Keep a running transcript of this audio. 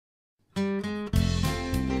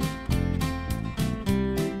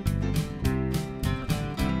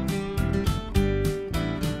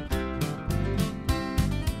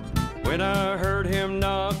him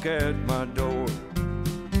knock at my door.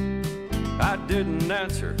 I didn't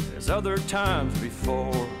answer as other times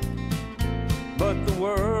before, but the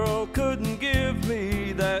world couldn't give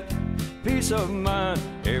me that peace of mind.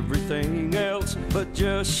 Everything else but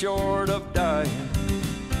just short of dying.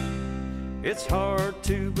 It's hard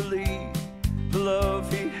to believe the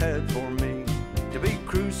love he had for me, to be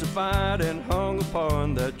crucified and hung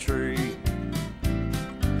upon that tree.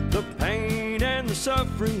 The pain and the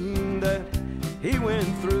suffering that he went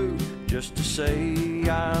through just to say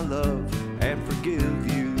I love and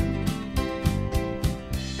forgive you.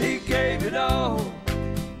 He gave it all,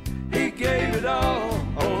 he gave it all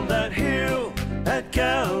on that hill at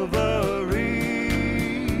Calvary.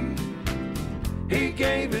 He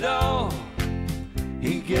gave it all,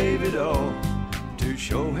 he gave it all to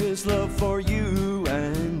show his love for you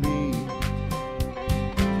and me.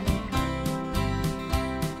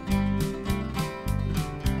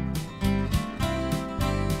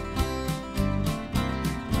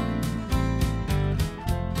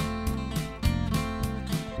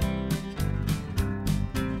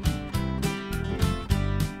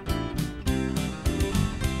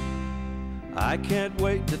 I can't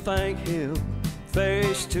wait to thank him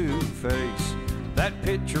face to face. That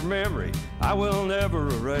picture memory I will never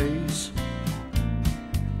erase.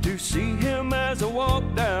 To see him as I walk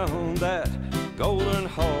down that golden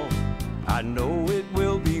hall, I know it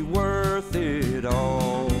will be worth it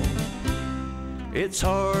all. It's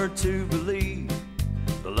hard to believe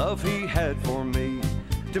the love he had for me,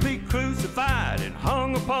 to be crucified and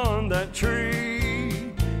hung upon that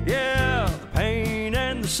tree. Yeah, the pain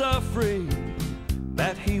and the suffering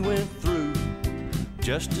that he went through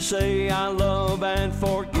just to say I love and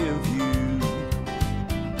forgive you.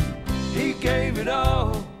 He gave it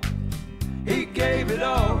all, he gave it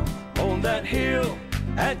all on that hill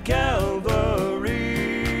at Calvary.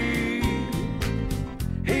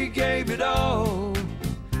 He gave it all,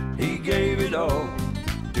 he gave it all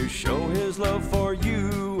to show his love for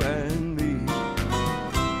you and me.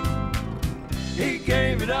 He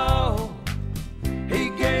gave it all, he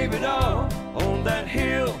gave it all on that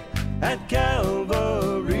hill at Calvary.